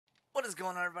is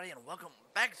going on, everybody, and welcome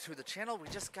back to the channel. We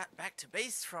just got back to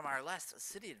base from our last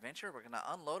city adventure. We're gonna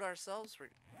unload ourselves. We're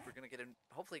gonna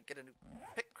hopefully get a new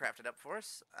pick crafted up for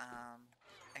us,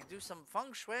 and do some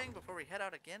feng shuiing before we head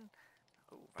out again.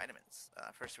 Ooh, vitamins.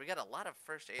 First, we got a lot of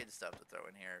first aid stuff to throw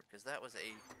in here because that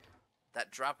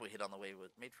drop we hit on the way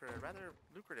was made for a rather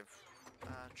lucrative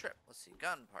trip. Let's see,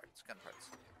 gun parts.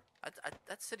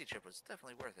 That city trip was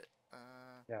definitely worth it.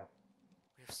 Yeah.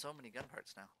 We have so many gun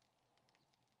parts now.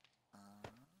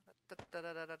 Okay.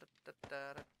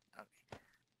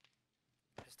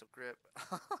 Pistol grip.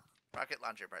 Rocket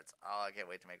launcher parts. Oh, I can't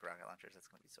wait to make rocket launchers. That's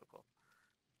gonna be so cool.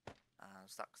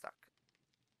 Stock.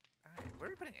 Alright, where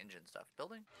are we putting engine stuff?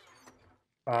 Building?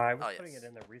 I was Oh putting it yes.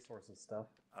 in the resources stuff.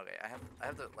 Okay, I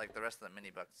have the rest of the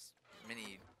mini bike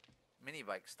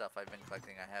stuff I've been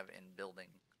collecting. I have in building.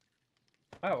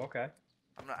 Oh, okay.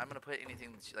 I'm gonna put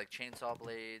anything like chainsaw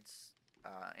blades,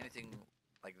 anything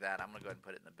like that. I'm gonna go ahead and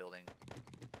put it in the building,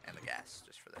 and the gas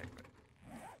just for the heck of it.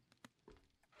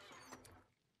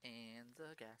 And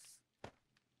the gas,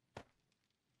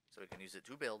 so we can use it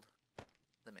to build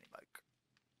the mini bike.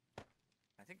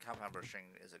 I think compound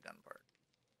bowstring is a gun part.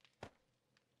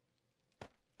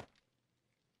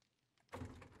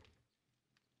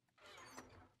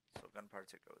 So gun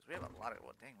parts it goes. We have a lot of,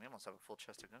 well, dang, we almost have a full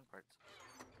chest of gun parts.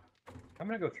 I'm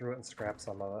gonna go through it and scrap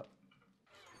some of it.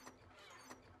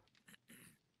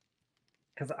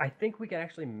 Because I think we can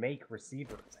actually make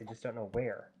receivers. I just don't know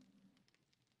where.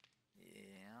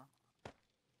 Yeah,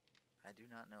 I do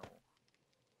not know.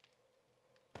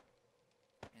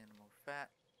 Animal fat.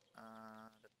 Oh,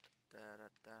 that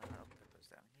goes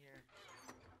down here.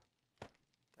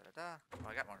 Oh,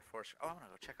 I got more force. Oh, I'm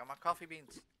gonna go check on my coffee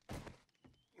beans.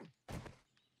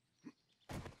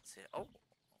 Let's see. Oh,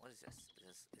 what is this?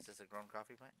 Is this a grown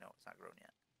coffee plant? No, it's not grown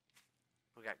yet.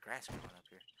 We got grass growing up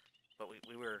here. But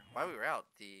we were, while we were out,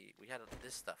 we had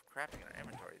this stuff crafting in our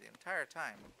inventory the entire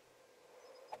time.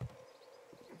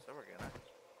 So we're gonna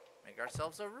make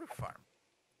ourselves a roof farm.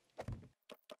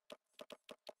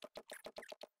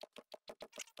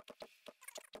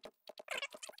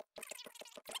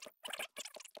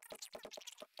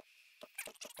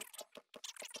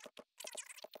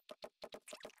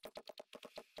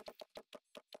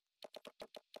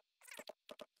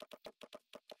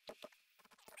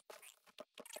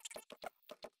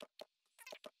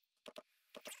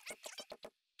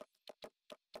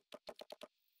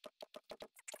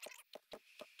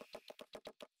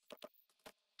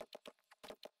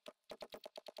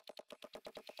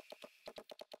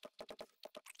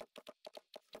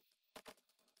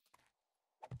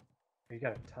 You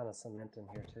got a ton of cement in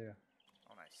here too.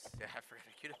 Oh, nice. Yeah, I forgot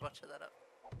to queue a bunch of that up.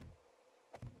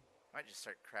 Might just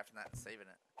start crafting that and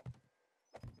saving it.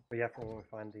 But yeah, for when we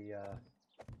find the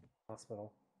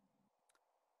hospital.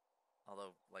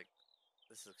 Although, like,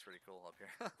 this looks pretty cool up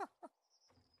here. I'm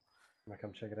gonna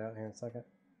come check it out here in a second.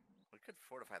 We could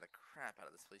fortify the crap out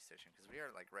of this police station because we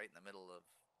are like right in the middle of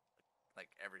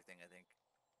like everything, I think.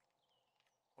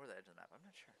 Or the edge of the map. I'm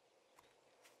not sure.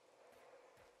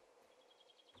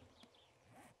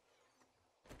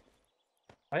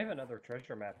 I have another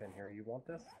treasure map in here. You want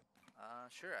this?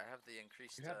 Sure. I have the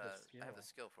increased. You have the I have the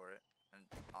skill. skill for it, and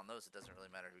on those it doesn't really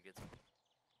matter who gets them.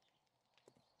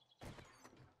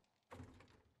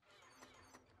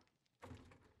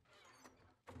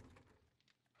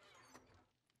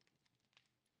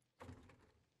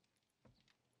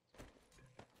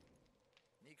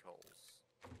 Sneak holes.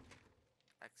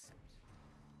 Accept.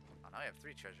 Oh, now I have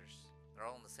 3 treasures. They're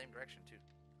all in the same direction too.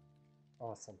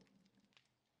 Awesome.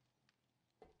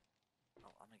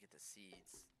 Oh, I'm gonna get the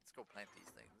seeds. Let's go plant these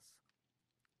things.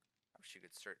 I wish you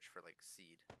could search for like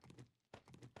seed.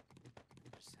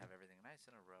 Just have everything nice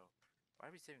in a row. Why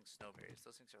are we saving snowberries?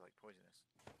 Those things are like poisonous.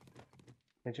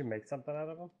 Did you make something out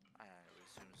of them? I would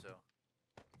assume so.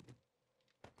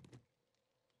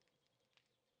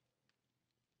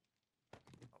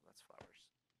 Oh, that's flowers.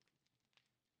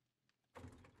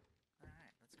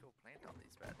 Alright, let's go plant all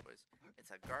these bad boys. It's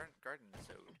a garden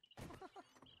zone.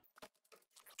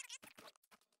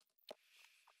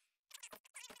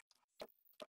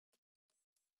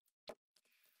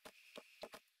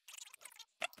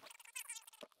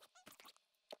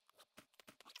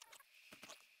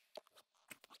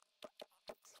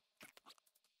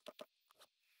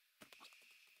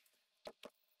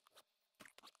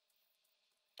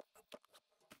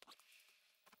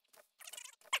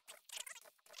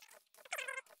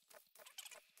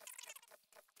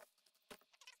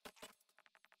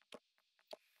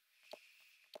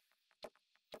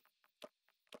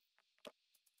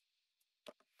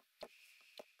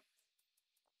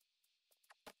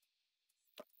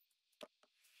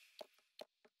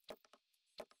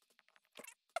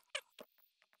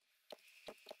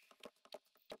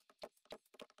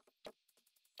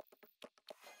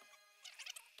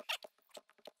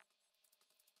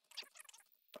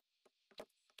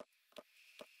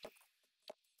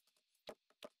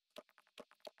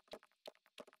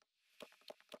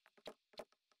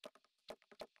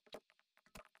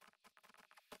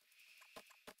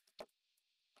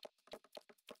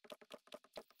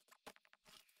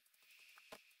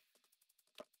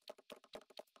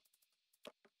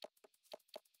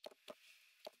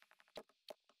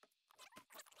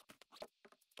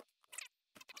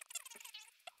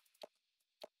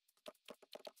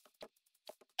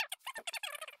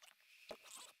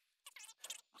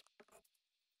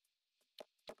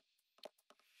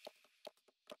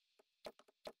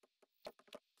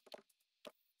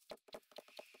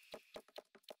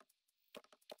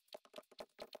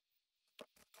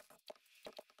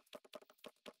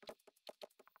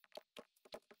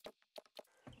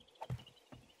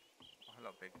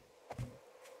 pig.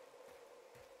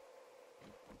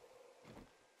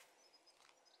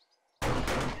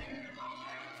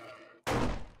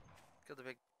 Kill the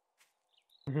pig.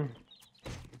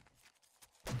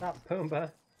 Stop,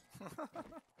 Pumbaa.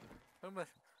 Pumbaa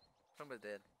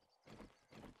dead.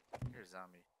 You're a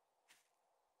zombie.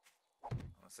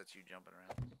 Unless that's you jumping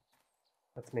around.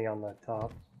 That's me on the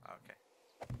top. Okay.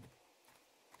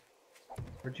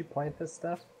 Where'd you plant this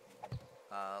stuff?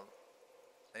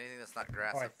 Anything that's not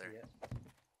grass Oh, I up there. see it.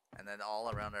 And then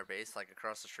all around our base, like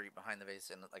across the street behind the base,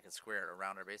 in like a square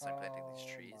around our base, I'm planting these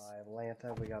trees. Oh my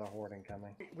Lanta, we got a horde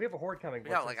incoming. We have a horde coming. We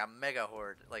got like a mega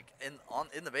horde, like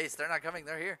in the base. They're not coming.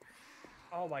 They're here.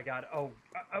 Oh my god. Oh.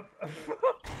 Well,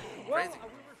 we were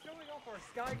showing off our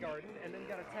sky garden and then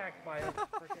got attacked by a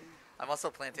freaking. I'm also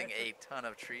planting a ton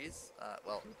of trees.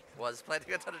 Well, was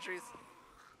planting a ton of trees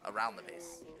around the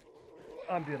base.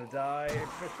 I'm gonna die.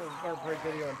 Official heartbreak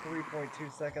video in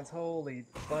 3.2 seconds. Holy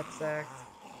butt sacks.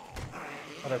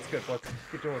 Oh, that's good. Let's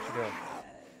keep doing what you're doing.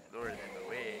 Lord in the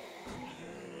way.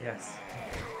 Yes.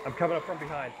 I'm coming up from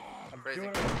behind. I'm Crazy.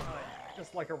 doing it from behind,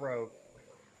 just like a rogue.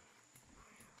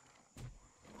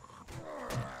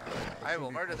 I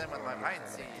will murder them with my pine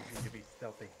seeds. Need to be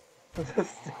stealthy.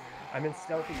 I'm in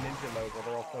stealthy ninja mode where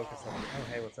they're all focused on me. Oh,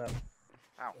 hey, what's up?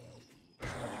 Ow.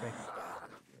 Touch me.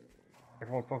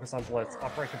 Everyone focus on Blitz.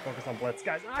 Operation focus on Blitz.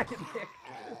 Guys, I am Nick.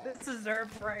 This is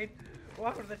Earthbrain.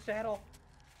 Welcome to the channel.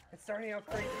 It's starting out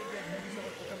crazy again. Thank you so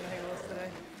much for coming to hang with us today.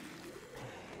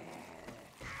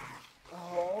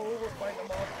 Oh, we're fighting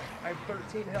them off. I have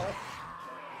 13 health.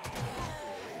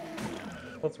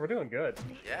 We're doing good.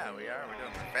 Yeah, we are. We're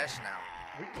doing professional.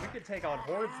 We could take on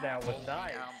hordes now with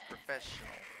knives. I'm professional.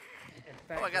 And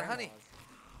fat Oh, I got grandmas. honey.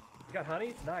 You got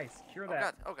honey? Nice. Cure Oh that.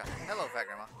 god. Oh god. Hello, fat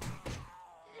grandma.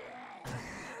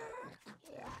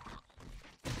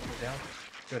 He's down.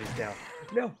 Good, he's down.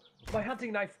 No! My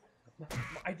hunting knife!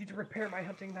 I need to repair my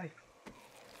hunting knife.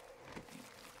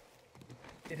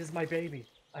 It is my baby.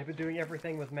 I've been doing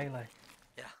everything with melee.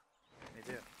 Yeah, me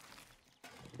too.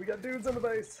 We got dudes in the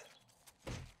base.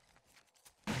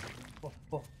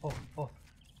 Oh.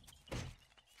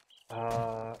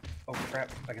 Oh crap.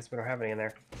 I guess we don't have any in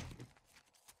there.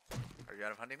 Are you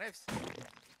out of hunting knives?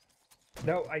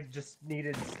 No, I just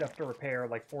needed stuff to repair,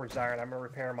 like forged iron. I'm gonna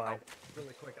repair mine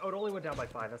really quick. Oh, it only went down by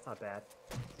 5. That's not bad.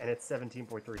 And it's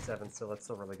 17.37, so that's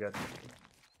still really good.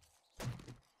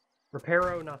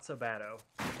 Reparo, not so bad-o.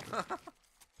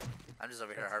 I'm just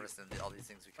over here harvesting all these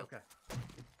things we killed. Okay.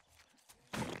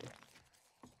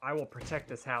 I will protect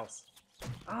this house.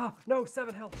 Ah, no,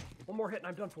 7 health. One more hit and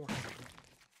I'm done for.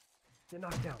 Get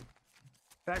knocked down.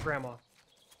 Fat grandma.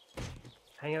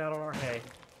 Hanging out on our hay.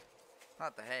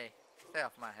 Not the hay. Stay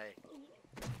off my hay.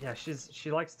 Yeah,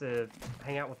 she likes to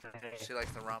hang out with the hay. She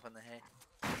likes to romp in the hay.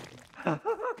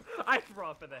 I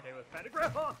romp in the hay with Fat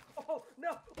Grandma. Oh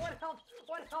no! What health?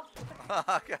 What health?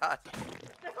 Oh god.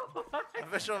 No,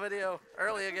 Official video.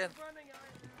 Early again.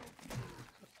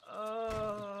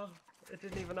 It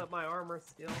didn't even up my armor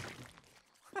skill.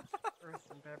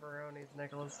 Rest in pepperonis,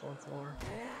 Nicholas, once more.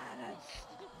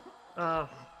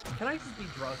 Can I just be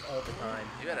drunk all the time?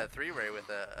 You had a 3-way with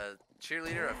a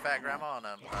cheerleader, a fat grandma, and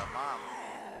a mom.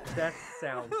 That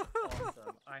sounds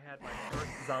awesome. I had my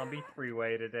first zombie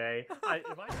 3-way today. Am I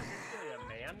officially a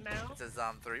man now? It's a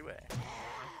zom 3-way.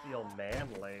 I feel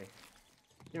manly.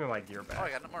 Give me my gear back. Oh,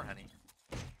 I got no more honey.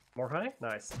 More honey?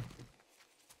 Nice.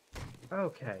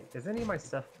 Okay, is any of my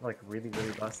stuff like really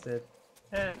busted?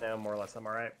 No, more or less I'm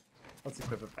alright. Let's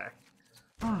equip it back.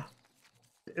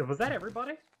 Was that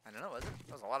everybody? I don't know, was it?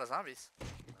 That was a lot of zombies. I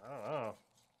don't know.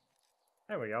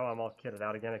 There we go, I'm all kitted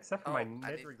out again, except for my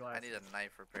Nedry glass. I need a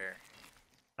knife repair.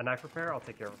 A knife repair? I'll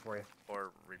take care of it for you.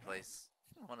 Or replace.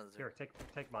 One of the two. Here,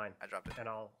 take mine. I dropped it. And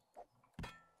I'll...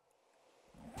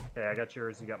 Okay, I got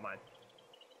yours, you got mine.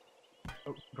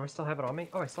 Oh, do I still have it on me?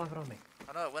 Oh, I still have it on me.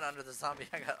 Oh no, it went under the zombie.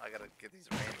 I gotta get these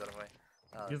remains out of the way.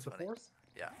 Oh, Use the funny. force?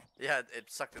 Yeah. Yeah, it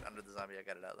sucked it under the zombie. I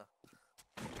got it out though.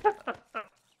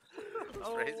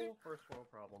 Oh, crazy. first world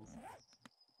problems.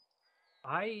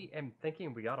 I am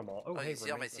thinking we got them all. Oh, hey, you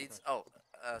see all my remains seeds? are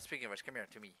Oh, speaking of which, come here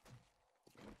to me.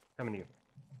 coming to you.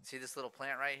 See this little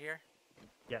plant right here?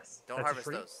 Yes. Don't That's a harvest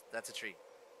tree? those. That's a tree.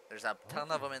 There's a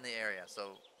ton of them in the area,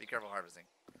 so be careful harvesting.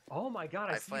 Oh my god,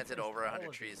 I've planted over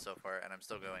 100 trees so far, and I'm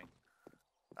still going.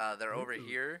 They're over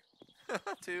here,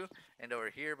 too, and over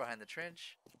here behind the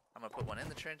trench. I'm gonna put one in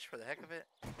the trench for the heck of it.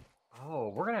 Oh,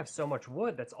 we're gonna have so much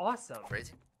wood. That's awesome.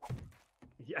 Crazy.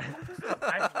 Yeah.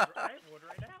 I have wood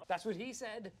right now. That's what he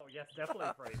said. Oh yes, definitely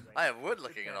phrasing. I have wood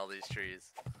looking at all these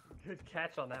trees. Good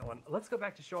catch on that one. Let's go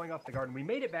back to showing off the garden. We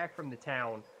made it back from the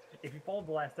town. If you followed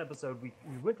the last episode, we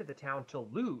went to the town to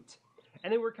loot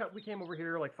And then we came over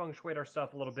here, like feng shuied our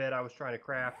stuff a little bit. I was trying to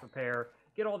craft, repair,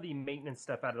 get all the maintenance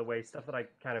stuff out of the way, stuff that I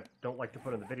kind of don't like to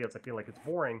put in the videos. I feel like it's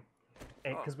boring,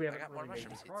 and Oh, because we I haven't got more really made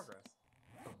mushroom any seeds. progress.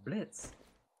 Oh, Blitz.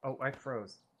 Oh, I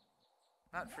froze.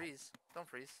 Not freeze. Don't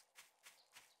freeze.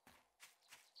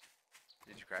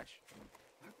 Did you crash?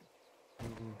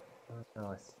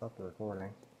 No, I stopped the recording.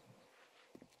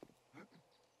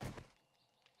 I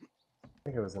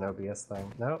think it was an OBS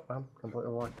thing. Nope, I'm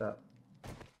completely locked up.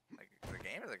 Like the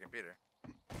game or the computer?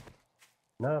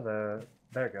 No,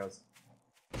 there it goes.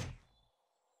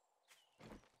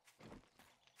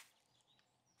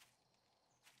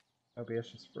 OBS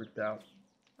just freaked out.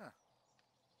 Huh.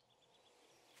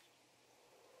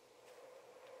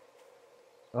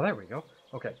 Oh, there we go.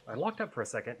 Okay, I locked up for a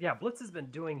second. Yeah, Blitz has been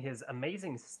doing his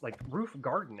amazing, like, roof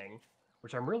gardening,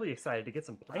 which I'm really excited to get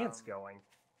some plants going.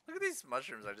 Look at these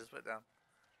mushrooms I just put down.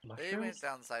 Mushrooms? They went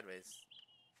down sideways.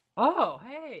 Oh,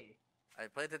 hey! I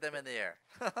planted them in the air.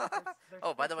 They're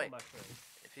Oh, by the way, mushrooms.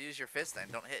 if you use your fist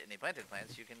and don't hit any planted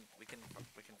plants, we can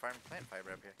farm plant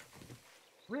fiber up here.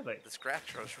 Really? This grass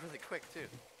grows really quick too.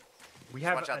 We Just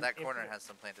have watch out, an that corner infinite- has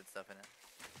some planted stuff in it.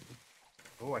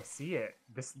 Oh, I see it.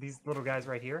 These little guys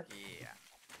right here? Yeah.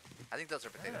 I think those are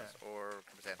potatoes or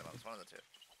chrysanthemums, one of the two.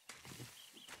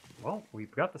 Well,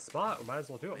 we've got the spot. We might as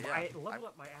well do it. Yeah, I leveled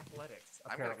up my athletics,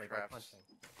 I'm gonna apparently, by craft punching.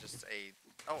 just a.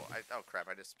 Oh crap!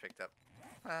 I just picked up.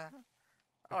 Oh,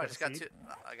 Pick I up just a got seed? two.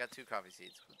 I got 2 coffee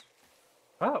seeds.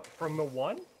 Oh, from the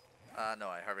one? No,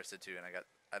 I harvested 2, and I got.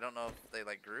 I don't know if they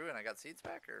like grew and I got seeds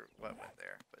back or what went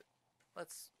there, but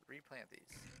let's replant these.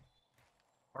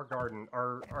 Our garden,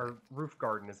 our roof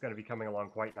garden is going to be coming along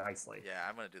quite nicely. Yeah,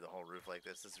 I'm gonna do the whole roof like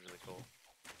this. This is really cool.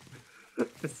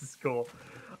 This is cool.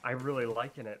 I'm really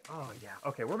liking it. Oh, yeah.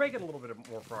 Okay, we're making a little bit of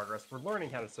more progress. We're learning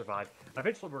how to survive.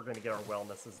 Eventually, we're going to get our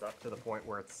wellnesses up to the point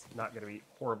where it's not going to be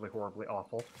horribly, horribly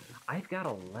awful. I've got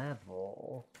a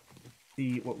level.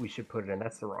 See what we should put it in.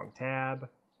 That's the wrong tab.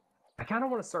 I kind of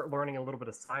want to start learning a little bit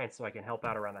of science so I can help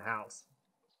out around the house.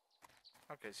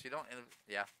 Okay, so you don't.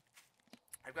 Yeah,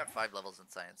 I've got 5 levels in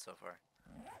science so far.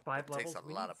 5 It levels? takes a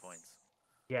We lot need of points.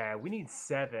 Yeah, we need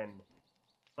 7.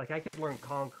 Like, I could learn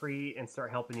concrete and start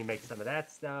helping you make some of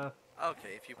that stuff.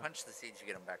 Okay, if you punch the seeds, you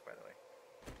get them back. By the way.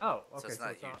 Oh, okay. So it's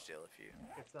not a huge deal if you.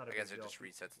 It's not a I guess big it deal. just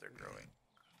resets their growing.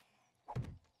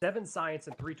 7 science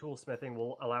and 3 toolsmithing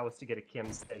will allow us to get a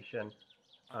chem station.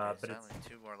 Okay, But so it's only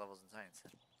 2 more levels in science.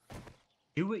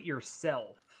 do it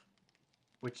yourself,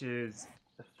 which is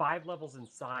 5 levels in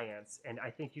science, and I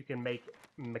think you can make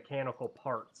mechanical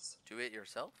parts. Do it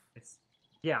yourself? It's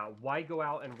yeah. Why go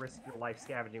out and risk your life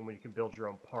scavenging when you can build your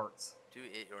own parts? Do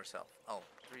it yourself. Oh,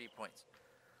 3 points.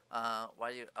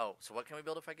 Why do you? Oh, so what can we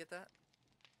build if I get that?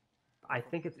 I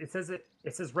think it says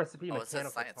recipe Oh, it mechanical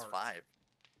says science parts. 5.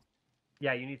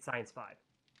 Yeah, you need science 5.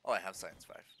 Oh, I have science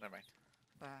 5. Never mind.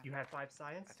 You have 5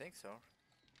 science? I think so.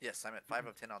 Yes, I'm at 5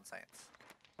 of 10 on science.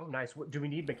 Oh, nice. Do we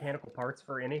need mechanical parts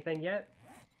for anything yet?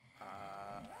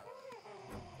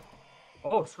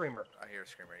 Oh, screamer. I hear a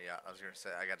screamer. Yeah, I was gonna say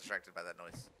I got distracted by that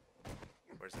noise.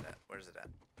 Where's it at? Where's it at?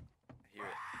 I hear it.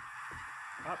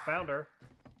 Oh, found her,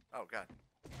 Oh god.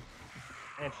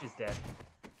 and she's dead.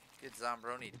 Get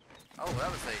Zombroni. Oh,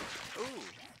 that was a. Ooh,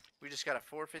 we just got a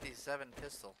 457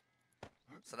 pistol.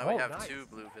 So now we Oh, have nice. 2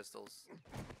 blue pistols.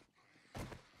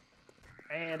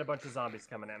 And a bunch of zombies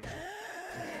coming in.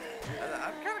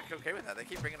 I'm kind of okay with that. They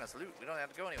keep bringing us loot. We don't have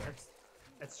to go anywhere.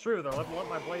 It's true. They're leveling up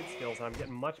my blade skills, and I'm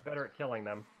getting much better at killing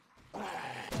them.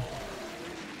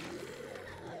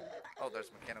 Oh,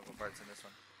 there's mechanical parts in this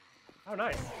one. Oh,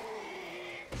 nice.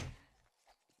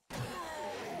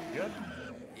 Good.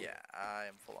 Yeah, I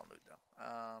am full on loot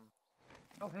though.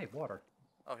 Oh, hey, water.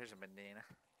 Oh, here's a bandana.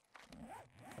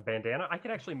 A bandana? I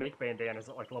could actually make bandanas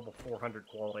at like level 400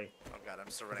 quality. Oh god, I'm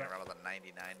still running around with a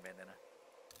 99 bandana.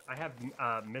 I have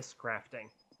miscrafting.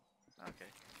 Okay.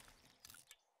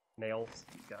 Nails.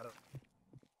 Got it.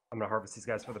 I'm gonna harvest these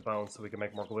guys for the bones so we can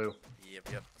make more glue. Yep,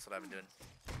 that's what I've been doing.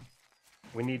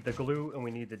 We need the glue and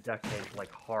we need the duct tape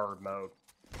like hard mode.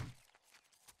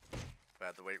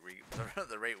 But the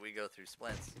rate we go through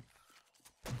splints.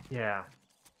 Yeah.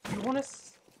 You want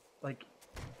us like?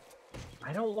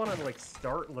 I don't want to like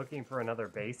start looking for another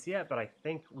base yet, but I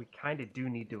think we kind of do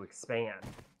need to expand.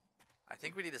 I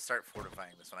think we need to start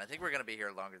fortifying this one. I think we're gonna be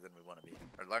here longer than we want to be,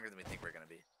 or longer than we think we're gonna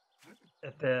be.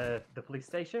 At the police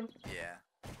station. Yeah.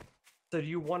 So do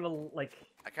you want to like?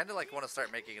 I kind of like want to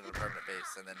start making it a permanent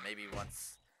base, and then maybe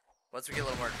once we get a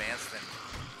little more advanced, then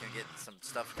we can get some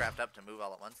stuff scrapped up to move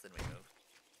all at once. Then we move.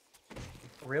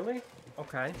 Really?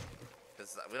 Okay.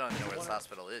 Because we don't even know where this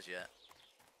hospital is yet.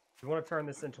 You want to turn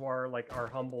this into our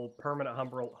permanent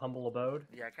humble abode?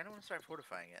 Yeah, I kind of want to start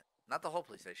fortifying it. Not the whole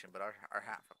police station, but our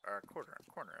half, our corner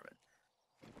of it.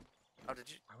 Oh, did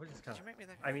you make me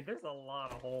that? I mean, there's a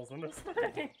lot of holes in this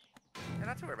thing. Yeah,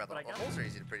 not too worried about But the holes. Are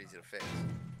pretty easy to fix.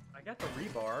 I got the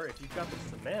rebar. If you've got the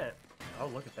cement, oh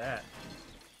look at that.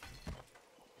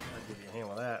 I'll give you a hand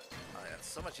with that. Oh yeah, it's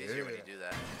so much easier when you do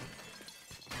that.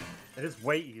 It is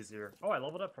way easier. Oh, I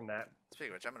leveled up from that.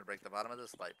 Speaking of which, I'm gonna break the bottom of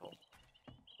this light pole.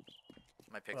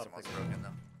 My pick's almost broken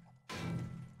though.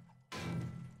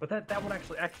 But that one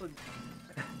actually actually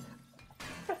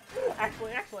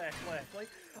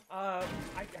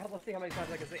let's see how many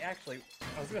times I can say actually.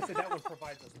 I was gonna say that one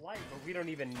provides us light, but we don't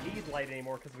even need light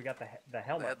anymore because we got the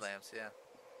helmets. The headlamps, yeah.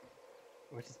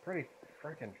 Which is pretty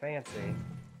freaking fancy.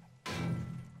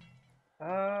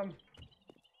 I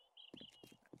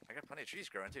got plenty of trees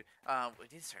growing too. We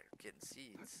need to start getting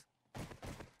seeds.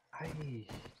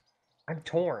 I'm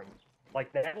torn.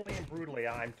 Like Natalie and brutally,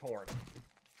 I'm torn.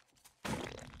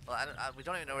 Well, we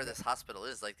don't even know where this hospital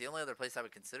is. Like the only other place I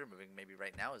would consider moving maybe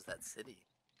right now is that city.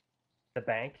 The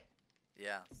bank?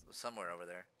 Yeah, somewhere over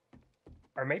there.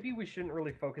 Or maybe we shouldn't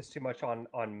really focus too much on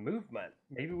movement.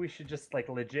 Maybe we should just like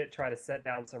legit try to set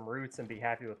down some roots and be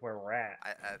happy with where we're at.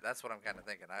 That's what I'm kind of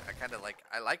thinking.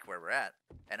 I like where we're at,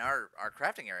 and our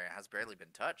crafting area has barely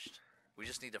been touched. We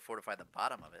just need to fortify the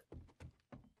bottom of it.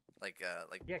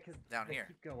 Yeah, because down here.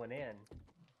 Keep going in.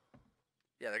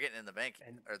 Yeah, they're getting in the bank,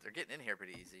 or they're getting in here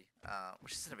pretty easy,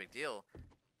 which isn't a big deal.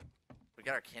 We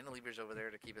got our cantilevers over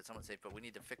there to keep it somewhat safe, but we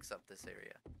need to fix up this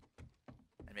area.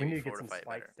 And maybe we need to get some spikes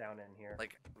spikes down in here.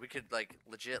 Like, we could,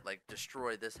 legit,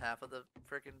 destroy this half of the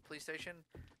freaking police station,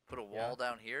 put a wall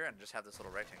down here, and just have this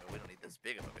little rectangle. We don't need this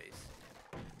big of a base.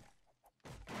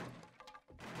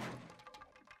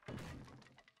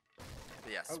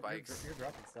 But yeah, spikes. You're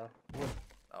dropping stuff.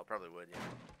 Oh, probably would, yeah.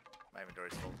 My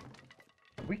inventory's full.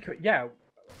 We could, yeah.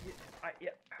 I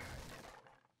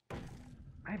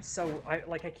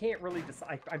can't really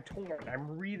decide. I'm torn.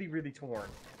 I'm really, really torn.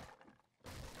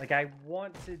 Like, I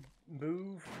want to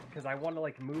move because I want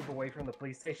to move away from the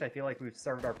police station. I feel like we've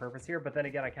served our purpose here, but then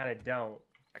again, I kind of don't.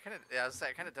 I kind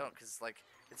of don't, because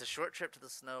it's a short trip to the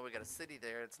snow. We got a city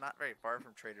there. It's not very far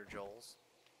from Trader Joel's.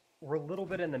 We're a little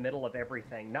bit in the middle of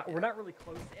everything. We're not really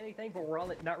close to anything, but we're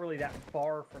not really that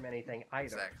far from anything either.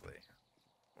 Exactly.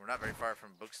 We're not very far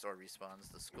from bookstore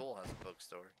respawns. The school has a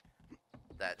bookstore.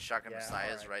 That Shotgun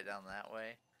Messiah is right down that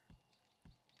way.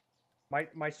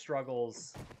 My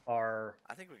struggles are.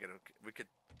 I think we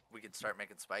could start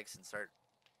making spikes and start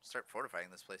fortifying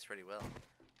this place pretty well.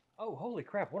 Oh, holy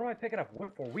crap! What am I picking up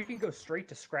wood for? We can go straight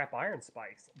to scrap iron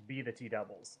spikes via the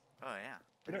T-doubles. Oh yeah.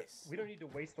 We don't need to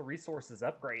waste the resources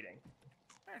upgrading.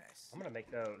 Very nice. I'm gonna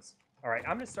make those. All right,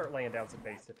 I'm gonna start laying down some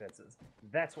base defenses.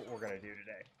 That's what we're gonna do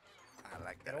today. I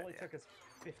like that. It only took us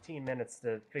 15 minutes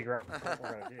to figure out what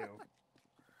we're gonna do.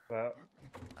 But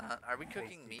are we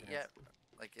cooking meat yet?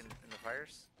 Like in the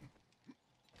fires?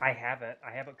 I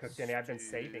haven't cooked any. I've been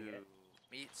saving it.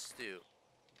 Meat stew.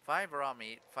 5 raw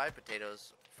meat, 5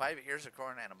 potatoes, 5 ears of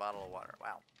corn, and a bottle of water.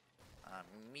 Wow.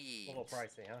 Meat. A little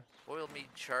pricey, huh? Boiled meat,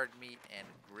 charred meat, and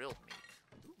grilled meat.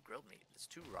 Ooh, grilled meat. It's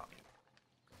 2 raw meat.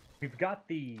 We've got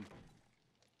the.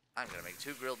 I'm gonna make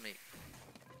 2 grilled meat.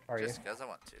 Are you? Just because I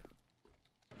want to.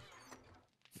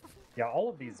 Yeah, all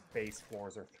of these base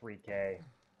floors are 3K.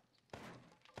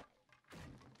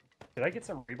 Did I get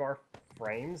some rebar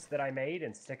frames that I made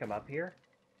and stick them up here?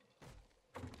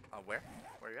 Where?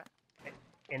 Where you at?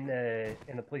 In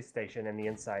the police station in the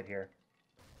inside here.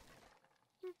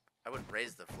 I wouldn't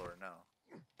raise the floor,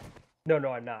 no. No,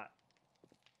 I'm not.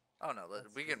 Oh no,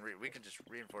 we can just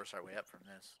reinforce our way up from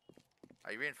this.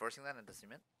 Are you reinforcing that into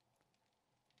cement?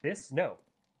 This? No.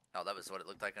 Oh, that was what it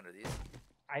looked like under these?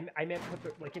 I meant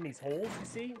put in these holes you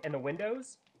see in the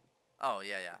windows. Oh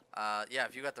yeah. Yeah,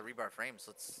 if you got the rebar frames,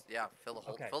 let's fill the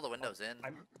hole, fill the windows in.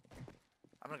 I'm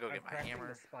gonna go get my hammer.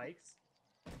 The spikes.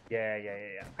 Yeah.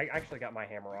 I actually got my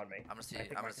hammer on me. I'm gonna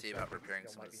see about repairing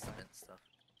some of the cement stuff.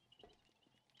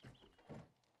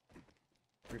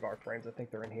 Rebar frames, I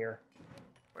think they're in here.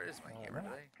 Where is my hammer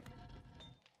today?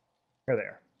 They're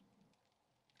there.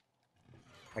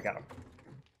 I got them.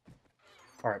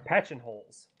 All right, patching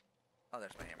holes. Oh,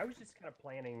 there's my hammer. I was just kind of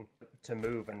planning to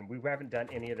move, and we haven't done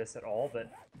any of this at all,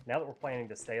 but now that we're planning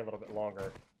to stay a little bit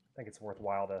longer, I think it's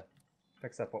worthwhile to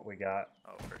fix up what we got.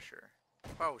 Oh, for sure.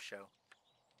 Oh, show.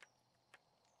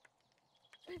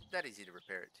 It's that easy to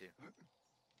repair it, too.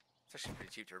 It's actually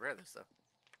pretty cheap to repair this, though.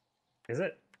 Is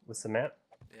it? With cement?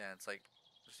 Yeah, it's like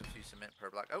just a few cement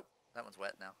per block. Oh, that one's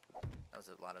wet now. That was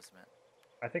a lot of cement.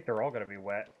 I think they're all going to be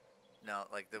wet. No,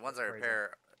 like the ones I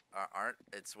repair aren't.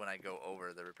 It's when I go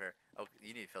over the repair. Oh,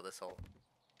 you need to fill this hole.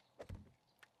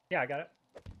 Yeah, I got it.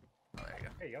 Oh, there you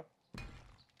go. There you go.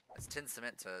 It's 10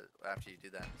 cement to after you do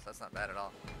that, so that's not bad at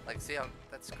all. Like, see how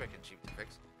that's quick and cheap to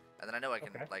fix. And then I know I can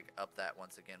Okay. like up that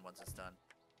once again once it's done.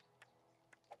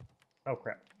 Oh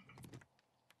crap.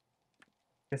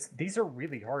 These are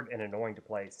really hard and annoying to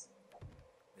place.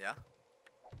 Yeah.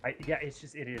 Yeah, it's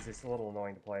a little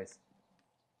annoying to place.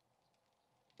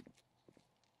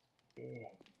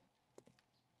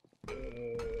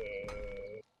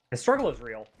 The struggle is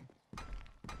real.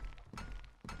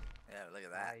 Yeah, look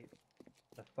at that.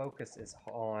 The focus is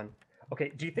on.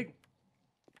 Okay, do you think?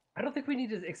 I don't think we need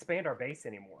to expand our base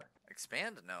anymore.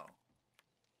 Expand? No.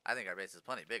 I think our base is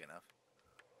plenty big enough.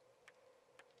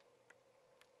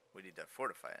 We need to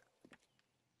fortify it.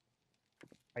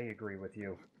 I agree with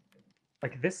you.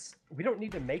 Like this, we don't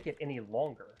need to make it any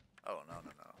longer. Oh, no.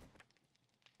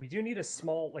 We do need a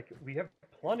small, like, we have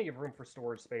plenty of room for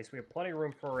storage space. We have plenty of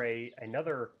room for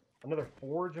another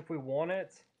forge if we want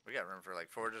it. We got room for like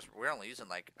forges. We're only using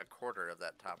like a quarter of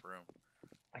that top room.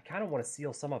 I kind of want to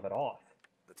seal some of it off.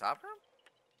 The top room?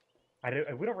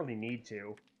 We don't really need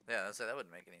to. Yeah, that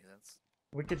wouldn't make any sense.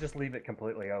 We could just leave it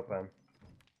completely open.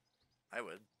 I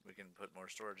would. We can put more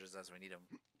storages as we need them.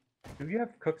 Do you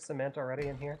have cooked cement already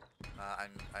in here?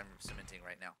 I'm cementing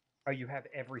right now. Oh, you have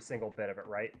every single bit of it,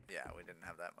 right? Yeah, we didn't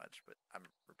have that much, but I'm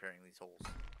repairing these holes.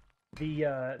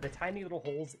 The tiny little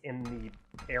holes in the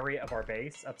area of our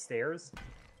base upstairs.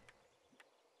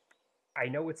 I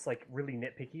know it's like really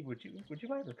nitpicky. Would you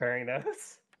mind repairing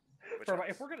those?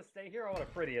 If we're gonna stay here, I want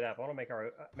to pretty it up. I want to make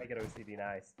it OCD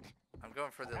nice. I'm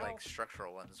going for the like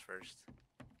structural ones first.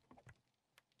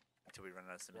 Until we run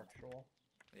out of cement. Structural.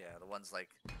 Yeah, the ones like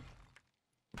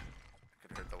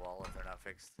could hurt the wall if they're not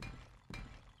fixed.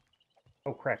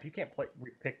 Oh crap! You can't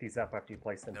pick these up after you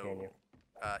place them, No. can you?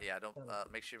 Yeah, don't.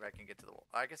 Make sure I can get to the wall.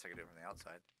 I guess I could do it from the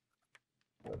outside.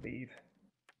 We'll leave.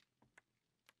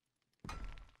 I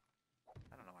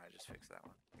don't know why I just fixed that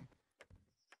one.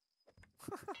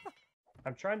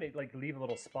 I'm trying to like leave a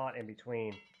little spot in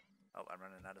between. Oh, I'm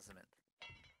running out of cement.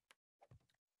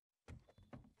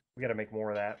 We got to make more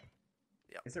of that.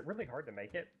 Yep. Is it really hard to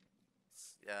make it?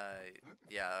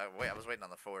 Yeah. I was waiting on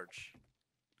the forge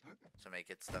to make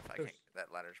it stuff.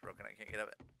 That ladder's broken. I can't get up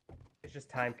it. It's just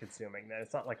time consuming. Then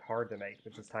it's not like hard to make,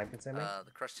 but just time consuming.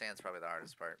 The crushed sand's probably the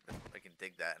hardest part, but I can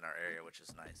dig that in our area, which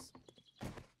is nice.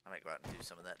 I might go out and do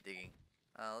some of that digging.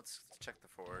 Let's check the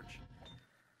forge.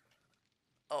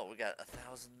 Oh, we got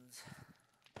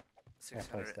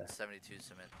 1,672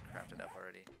 cement crafted up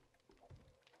already.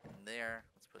 In there,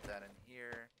 let's put that in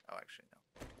here. Oh, actually no.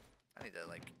 I need to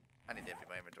empty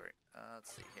my inventory.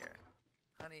 Let's see here.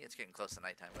 Honey, it's getting close to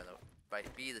nighttime by the way.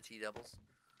 Be the T-doubles.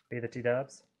 Be the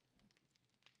T-dubs.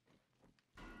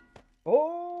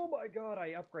 Oh my god, I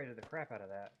upgraded the crap out of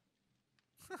that.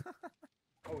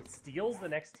 Oh, it steals the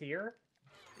next tier?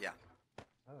 Yeah.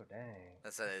 Oh, dang.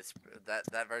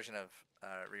 That version of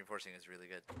reinforcing is really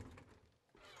good.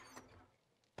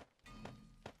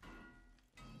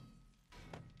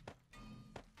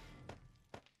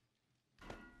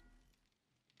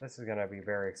 This is gonna be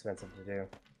very expensive to do.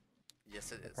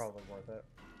 Yes, it is. Probably worth it.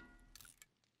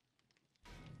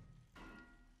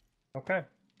 Okay.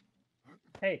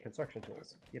 Hey, construction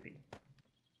tools. Yippee.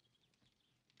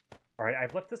 Alright,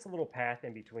 I've left this a little path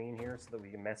in between here so that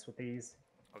we can mess with these.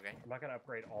 Okay. I'm not gonna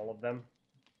upgrade all of them.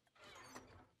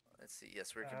 Let's see.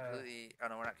 Yes, we're completely... Oh,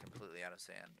 no, we're not completely out of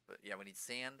sand. But yeah, we need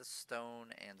sand,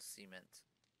 stone, and cement.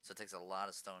 So it takes a lot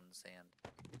of stone and sand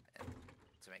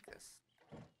to make this.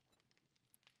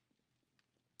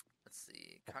 Let's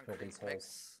see. Concrete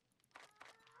mix.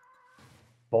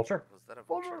 Vulture? Was that a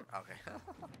vulture? Okay.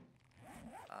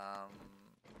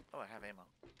 Oh, I have ammo.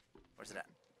 Where's it at?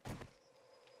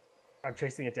 I'm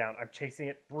chasing it down. I'm chasing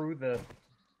it through the...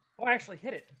 Oh, I actually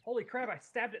hit it. Holy crap, I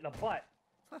stabbed it in the butt.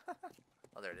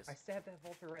 Oh, there it is. I stabbed that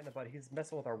vulture right in the butt. He's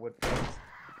messing with our wood frames.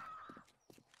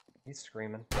 He's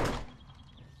screaming.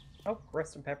 Oh,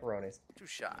 rest some pepperonis. 2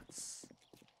 shots.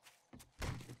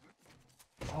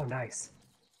 Oh, nice.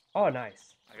 Oh,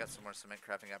 nice. I got some more cement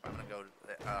crafting up. I'm gonna go...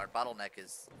 our bottleneck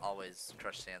is always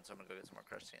crushed sand, so I'm gonna go get some more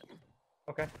crushed sand.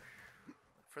 Okay. Look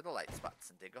for the light spots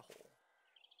and dig a hole.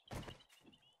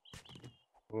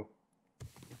 Whoa.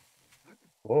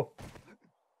 Whoa.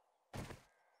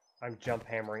 I'm jump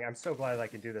hammering. I'm so glad I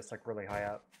can do this like really high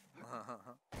up.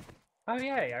 Oh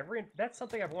yeah, that's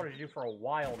something I've wanted to do for a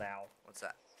while now. What's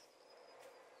that?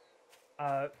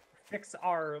 Fix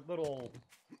our little...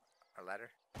 Our ladder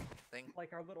thing?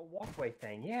 Like our little walkway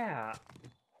thing, yeah.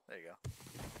 There you go.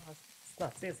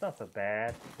 It's not so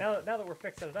bad. Now that we're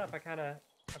fixing it up, I'm kind of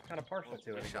partial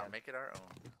to it. We shall again. make it our own.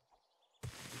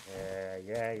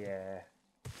 Yeah.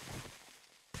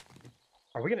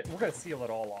 We're gonna seal it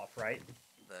all off, right?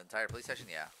 The entire police station,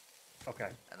 yeah. Okay.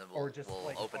 And then Or we'll just, we'll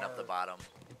like, open up the bottom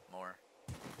more.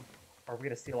 Are we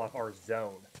gonna seal off our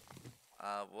zone?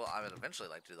 Well, I would eventually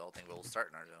like to do the whole thing, but we'll start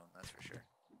in our zone. That's for sure.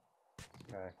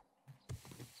 Okay.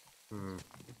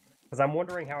 Because I'm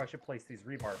wondering how I should place these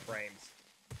rebar frames.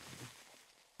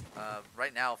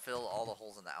 Right now, fill all the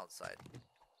holes in the outside.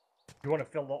 You want to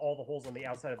fill all the holes on the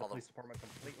outside of the police department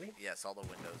completely? Yes, all the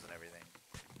windows and everything.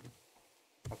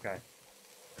 Okay.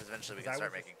 Because eventually we can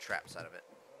start making traps out of it.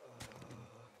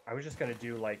 I was just gonna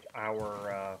do like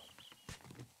our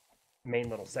main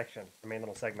little section, the main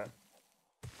little segment.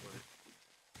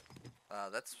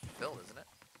 That's filled, isn't it?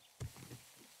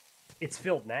 It's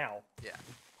filled now. Yeah.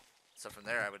 So from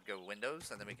there, I would go windows,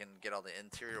 and then we can get all the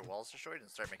interior walls destroyed and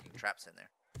start making traps in there.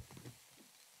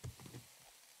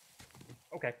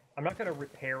 Okay. I'm not gonna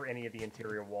repair any of the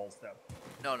interior walls though.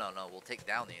 No. We'll take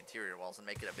down the interior walls and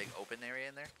make it a big open area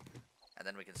in there, and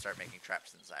then we can start making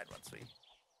traps inside once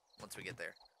we get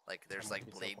there. Like there's like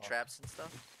blade traps and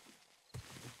stuff.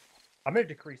 I'm gonna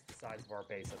decrease the size of our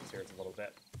base upstairs a little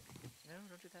bit. No,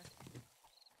 don't do that.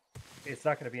 It's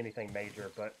not gonna be anything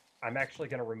major, but I'm actually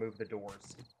gonna remove the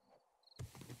doors,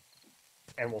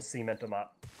 and we'll cement them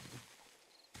up.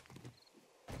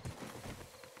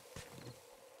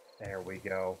 There we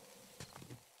go.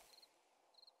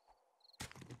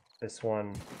 This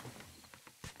one's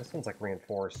like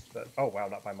reinforced, but oh wow,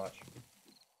 not by much.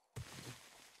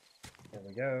 There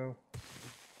we go.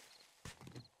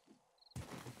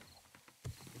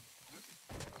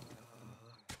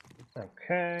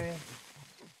 Okay.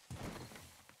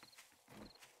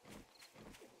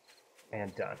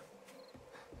 And done.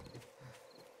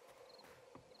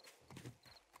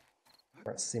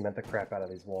 Let's cement the crap out of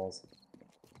these walls.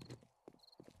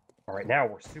 Alright, now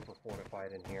we're super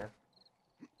fortified in here.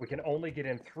 We can only get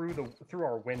in through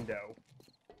our window.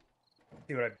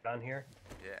 See what I've done here?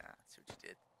 Yeah, see what you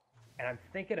did. And I'm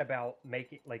thinking about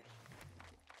making, like...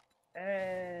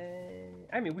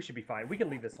 I mean, we should be fine. We can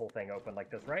leave this whole thing open like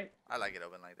this, right? I like it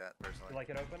open like that, personally. You like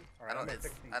it open? Alright,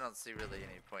 I don't see really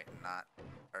any point in not...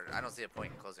 Or I don't see a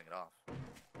point in closing it off.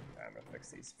 I'm gonna fix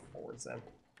these forwards then.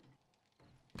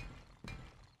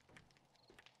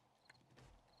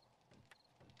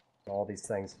 All these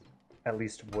things. At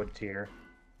least wood tier.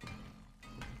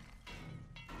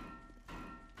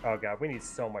 Oh god, we need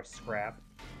so much scrap.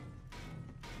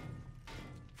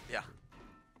 Yeah.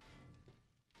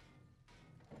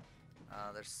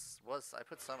 I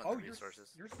put some in the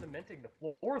resources. You're cementing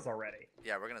the floors already.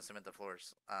 Yeah, we're gonna cement the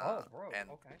floors. Oh, bro, and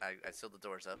okay. I sealed the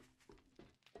doors up.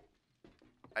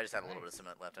 I just had a little bit of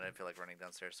cement left, and I didn't feel like running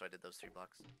downstairs, so I did those 3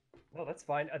 blocks. No, that's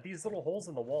fine. These little holes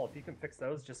in the wall, if you can fix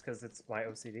those, just because it's my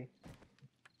OCD.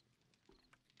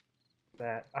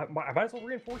 I might as well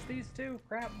reinforce these too.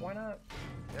 Crap, why not?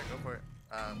 Yeah, go for it.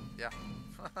 Yeah.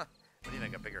 We need to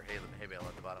make a bigger hay bale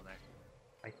at the bottom there.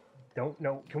 I don't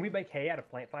know. Can we make hay out of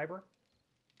plant fiber?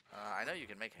 I know you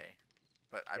can make hay,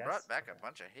 but I brought back a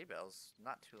bunch of hay bales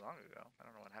not too long ago. I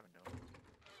don't know what happened to them.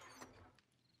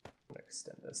 I'm gonna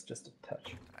extend this just a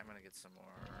touch. I'm gonna get some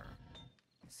more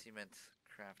cement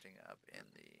crafting up in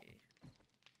the...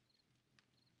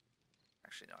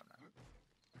 Actually, no, I'm not.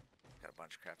 Got a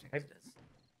bunch of crafting as it is.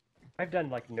 I've done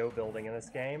like no building in this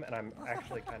game, and I'm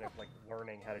actually kind of like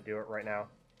learning how to do it right now.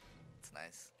 It's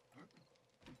nice.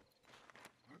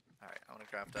 Alright, I want to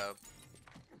craft up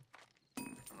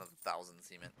another 1,000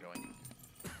 cement going.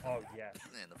 Oh, yes.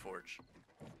 In the forge.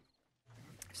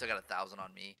 I still got 1,000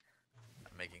 on me.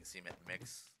 I'm making cement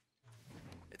mix.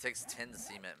 It takes 10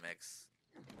 cement mix.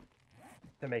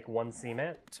 To make 1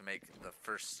 cement? To make the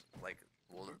first, like,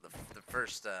 well, the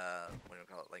first, what do you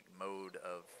call it, like, mode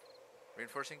of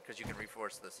reinforcing, because you can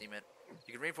reinforce the cement.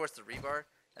 You can reinforce the rebar,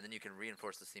 and then you can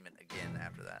reinforce the cement again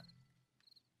after that.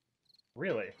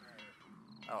 Really?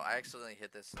 Oh, I accidentally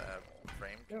hit this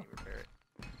frame. Can you repair it?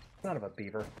 Son of a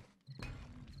beaver. Did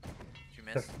you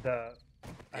miss?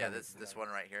 Yeah, this one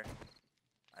right here.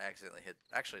 I accidentally hit.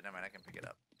 Actually, never mind. I can pick it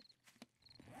up.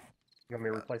 You want me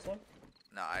to replace one?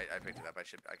 No, I picked it up. I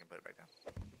can put it back down.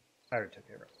 I already took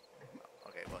care of it.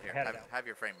 Okay, well here, have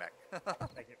your frame back.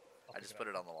 Thank you. I just put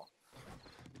it on the wall.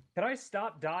 Can I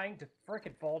stop dying to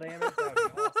frickin' fall damage? That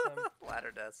would be awesome.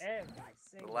 Ladder deaths. Every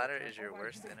single The ladder time. is your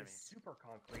worst enemy. Super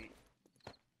concrete.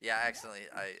 Yeah, I accidentally.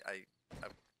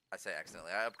 I say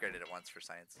accidentally. I upgraded it once for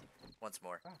science. Once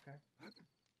more. Okay.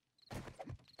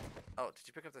 Oh, did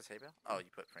you pick up this hay bale? Oh, you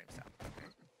put frames down.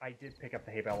 I did pick up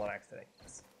the hay bale on accident.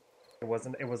 It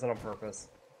wasn't on purpose.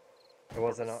 It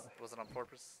wasn't on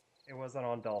purpose. It wasn't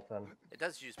on Dolphin. It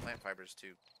does use plant fibers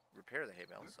to repair the hay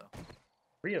bale, so.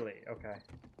 Really? Okay.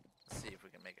 Let's see if we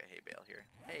can make a hay bale here.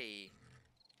 Hay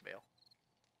bale.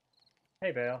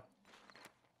 Hey, Bale.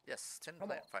 Yes, 10 Come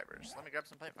plant on. fibers. Let me grab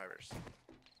some plant fibers.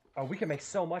 Oh, we can make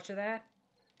so much of that.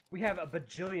 We have a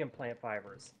bajillion plant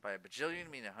fibers. By a bajillion,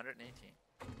 I mean 118.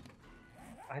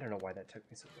 I don't know why that took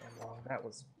me so damn long. That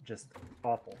was just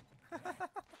awful.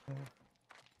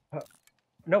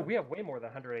 No, we have way more than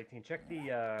 118. Check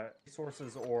the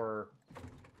resources or...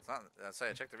 It's not. That's why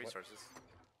I checked the What? resources.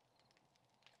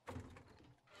 I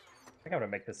think I'm going to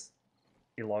make this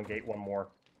elongate one more.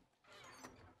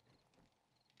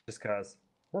 Just because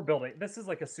we're building... This is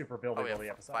like a super Oh, building we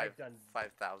have episode. five, I've done...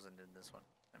 5,000 in this one.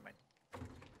 Never mind.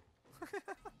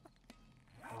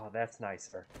 Oh, that's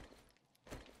nicer.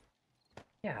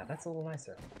 Yeah, that's a little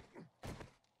nicer.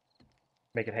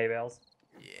 Making hay bales?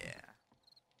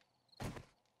 Yeah.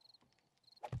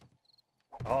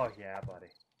 Oh, yeah, buddy.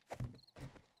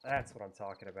 That's what I'm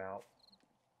talking about.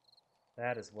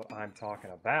 That is what I'm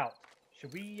talking about.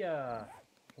 Should we,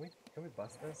 can we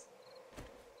bust this?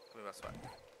 Move us what?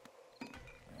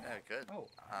 Yeah, good. Oh,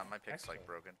 my pick's excellent. like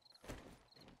broken.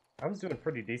 I was doing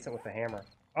pretty decent with the hammer.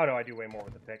 Oh, no, I do way more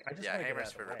with the pick. I just Yeah, want to get hammers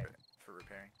out for of the way. for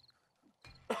repairing.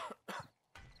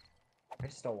 I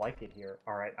just don't like it here.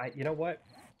 All right, you know what?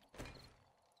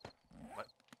 What?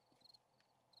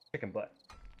 Chicken butt.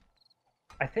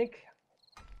 I think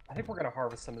we're gonna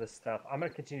harvest some of this stuff. I'm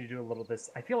gonna continue to do a little of this.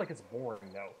 I feel like it's boring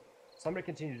though, so I'm gonna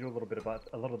continue to do a little bit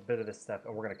of this stuff,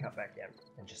 and we're gonna cut back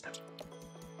in just.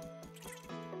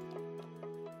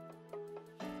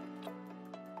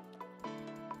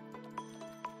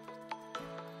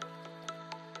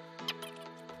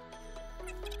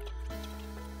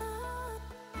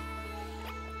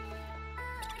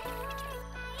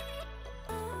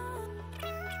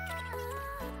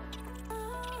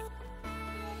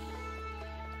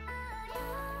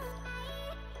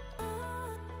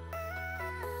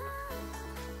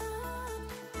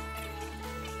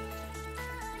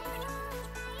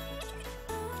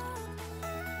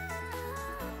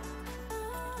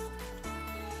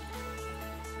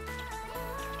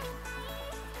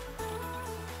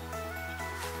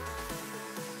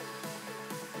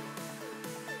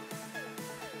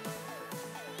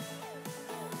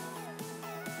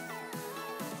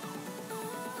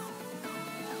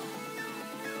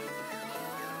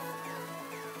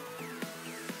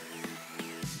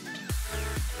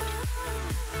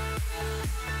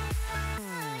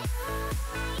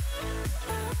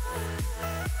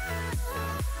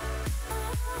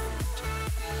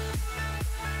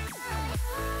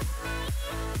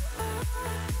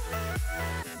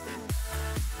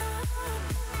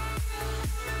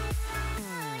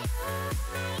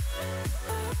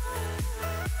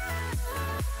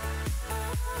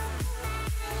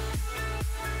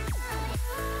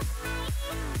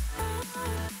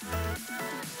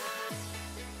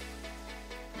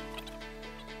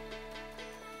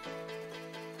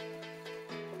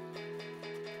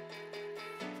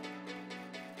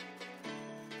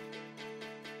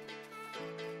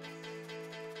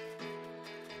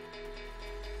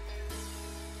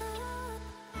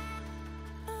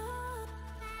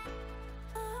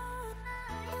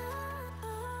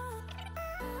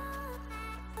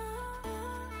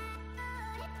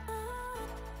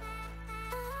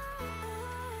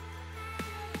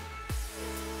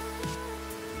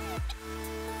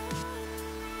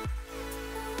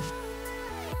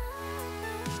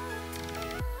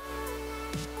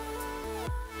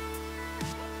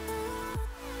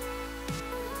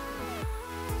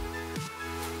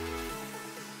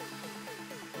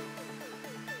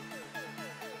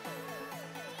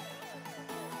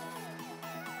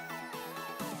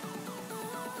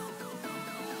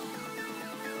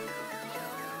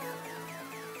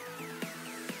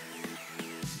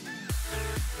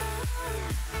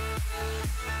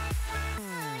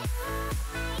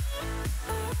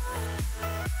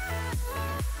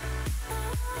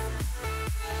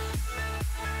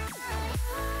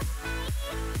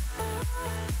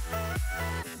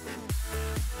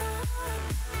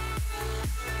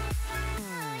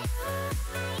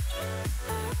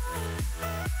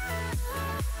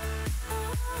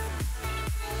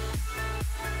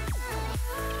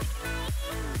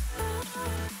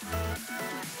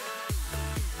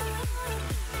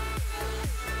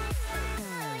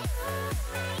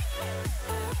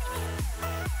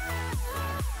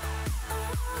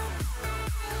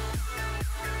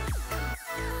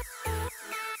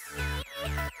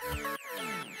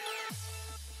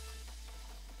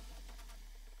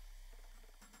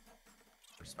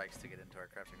 Spikes to get into our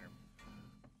crafting room.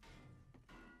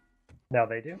 Now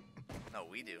they do. No,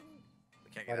 we do.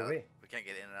 We can't Why get do out. we? We can't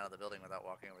get in and out of the building without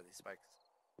walking over these spikes.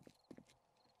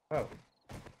 Oh,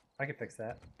 I can fix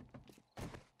that.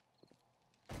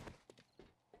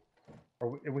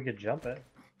 Or we could jump it.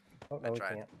 Oh, no, I we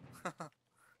tried. can't.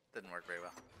 Didn't work very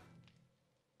well.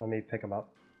 Let me pick him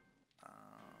up.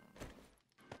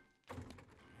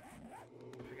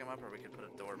 Pick him up, or we could put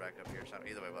a door back up here. So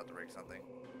either way, we'll have to break something.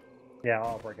 Yeah,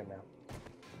 I'll break him now.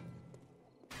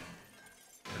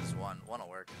 Just one will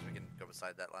work. We can go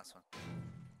beside that last one.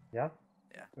 Yeah?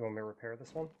 Yeah. You want me to repair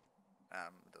this one?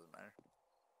 It doesn't matter.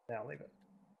 Yeah, I'll leave it.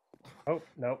 Oh,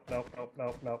 nope. I got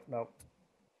him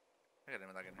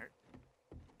without getting hurt.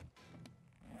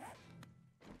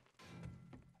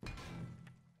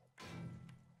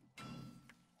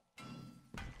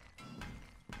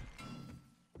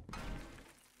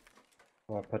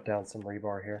 I'm gonna put down some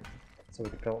rebar here so we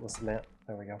can fill it with cement.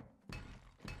 There we go.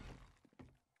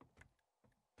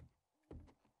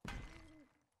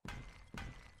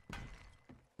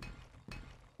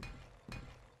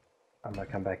 I'm gonna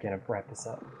come back in and wrap this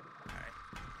up.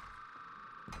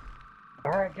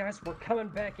 Alright guys, we're coming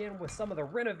back in with some of the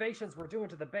renovations we're doing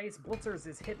to the base. Blitzers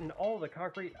is hitting all the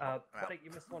concrete. Buddy,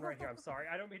 you missed one right here. I'm sorry.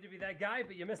 I don't mean to be that guy,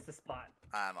 but you missed the spot.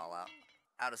 I'm all out.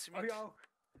 Out of cement. Oh,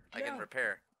 I can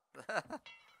repair.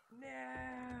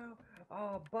 No.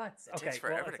 Oh, butts. It takes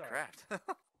forever to craft.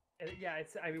 Yeah,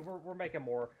 I mean, we're making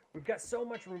more. We've got so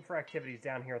much room for activities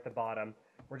down here at the bottom.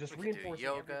 We're just reinforcing do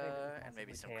yoga everything and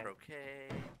maybe some can. croquet.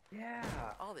 Yeah.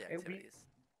 All the activities.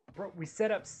 Bro, we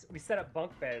set up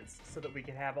bunk beds so that we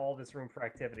can have all this room for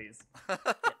activities.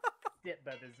 Step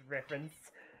Brothers reference.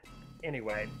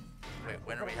 Anyway. Wait,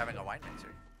 when are we having a wine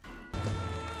mixer?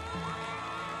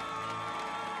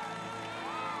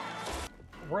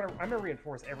 I'm gonna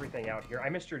reinforce everything out here. I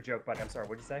missed your joke, buddy. I'm sorry.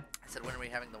 What'd you say? I said, when are we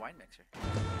having the wine mixer?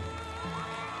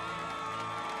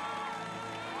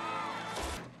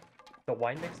 The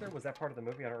wine mixer? Was that part of the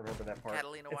movie? I don't remember that part.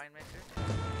 Catalina wine mixer?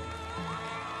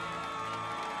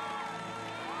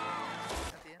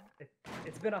 At the end?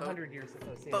 It's been 100 years since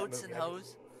I've seen Boats that movie. and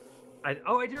Hose? I do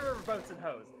remember Boats and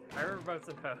Hose. I remember Boats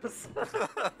and Hose.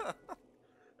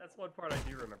 That's one part I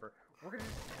do remember. We're going to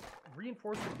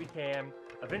reinforce what we can,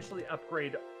 eventually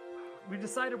upgrade. We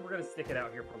decided we're going to stick it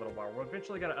out here for a little while. We're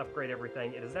eventually going to upgrade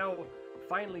everything. It is now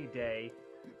finally day.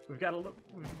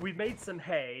 We've made some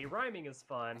hay. Rhyming is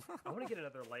fun. I want to get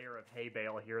another layer of hay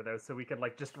bale here, though, so we can,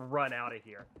 like, just run out of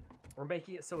here. We're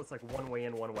making it so it's, like, one way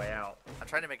in, one way out. I'm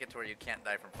trying to make it to where you can't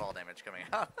die from fall damage coming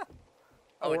out.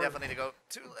 We definitely need to go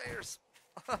 2 layers.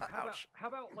 Ouch. How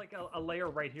about like a layer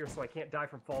right here so I can't die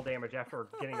from fall damage after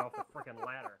getting off the freaking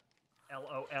ladder?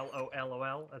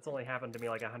 LOLOLOL. That's only happened to me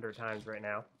like 100 times right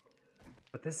now.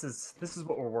 But this is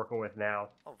what we're working with now.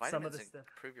 Oh, vitamins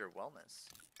improve your wellness.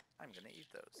 I'm gonna eat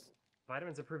those.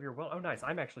 Vitamins improve your Oh, nice.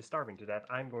 I'm actually starving to death.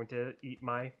 I'm going to eat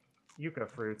my yucca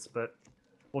fruits, but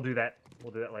we'll do that.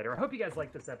 We'll do that later. I hope you guys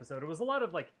liked this episode. It was a lot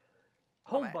of like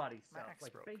homebody stuff,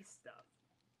 like base stuff.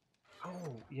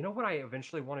 Oh, you know what I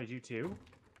eventually want to do too?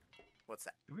 What's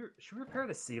that? Should we repair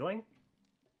the ceiling?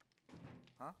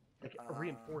 Huh? Like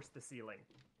reinforce the ceiling.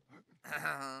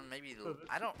 Maybe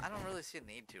I don't really see a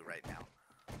need to right now.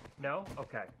 No?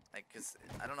 Okay. Like, cause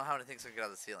I don't know how many things can get out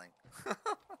of the ceiling.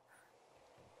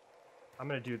 I'm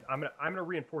gonna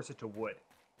reinforce it to wood.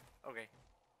 Okay.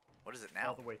 What is it now?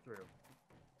 All the way through.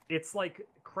 It's like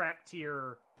crap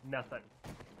tier nothing.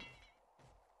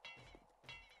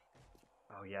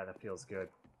 Oh yeah, that feels good.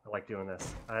 I like doing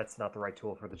this. That's not the right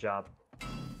tool for the job.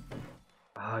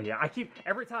 Oh yeah,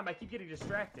 every time I keep getting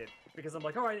distracted because I'm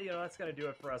like, all right, that's gonna do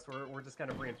it for us. We're just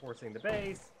kind of reinforcing the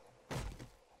base.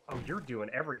 Oh, you're doing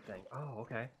everything. Oh,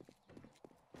 okay.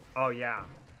 Oh yeah,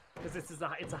 because it's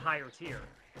a higher tier.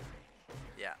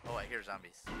 Yeah. Oh, I hear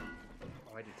zombies.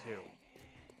 Oh, I do too.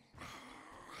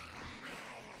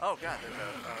 Oh god, there's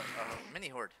a mini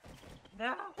horde.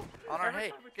 No. On our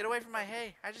hay. Get away from my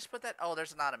hay. I just put that. Oh,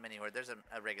 there's not a mini horde. There's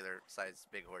a regular size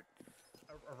big horde.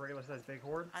 A regular size big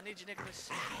horde? I need you, Nicholas.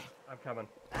 I'm coming.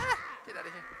 Ah, get out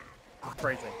of here.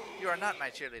 Crazy. You are not my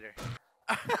cheerleader.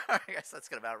 I guess that's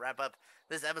going to about wrap up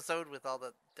this episode with all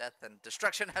the death and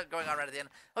destruction going on right at the end.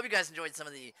 Hope you guys enjoyed some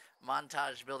of the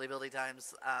montage buildy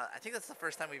times. I think that's the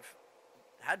first time we've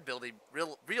had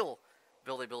real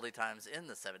buildy times in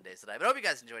the 7 days today. But I hope you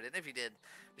guys enjoyed it. And if you did,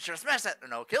 be sure to smash that,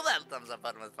 kill that thumbs up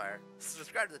button with fire.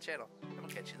 Subscribe to the channel, and we'll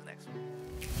catch you in the next one.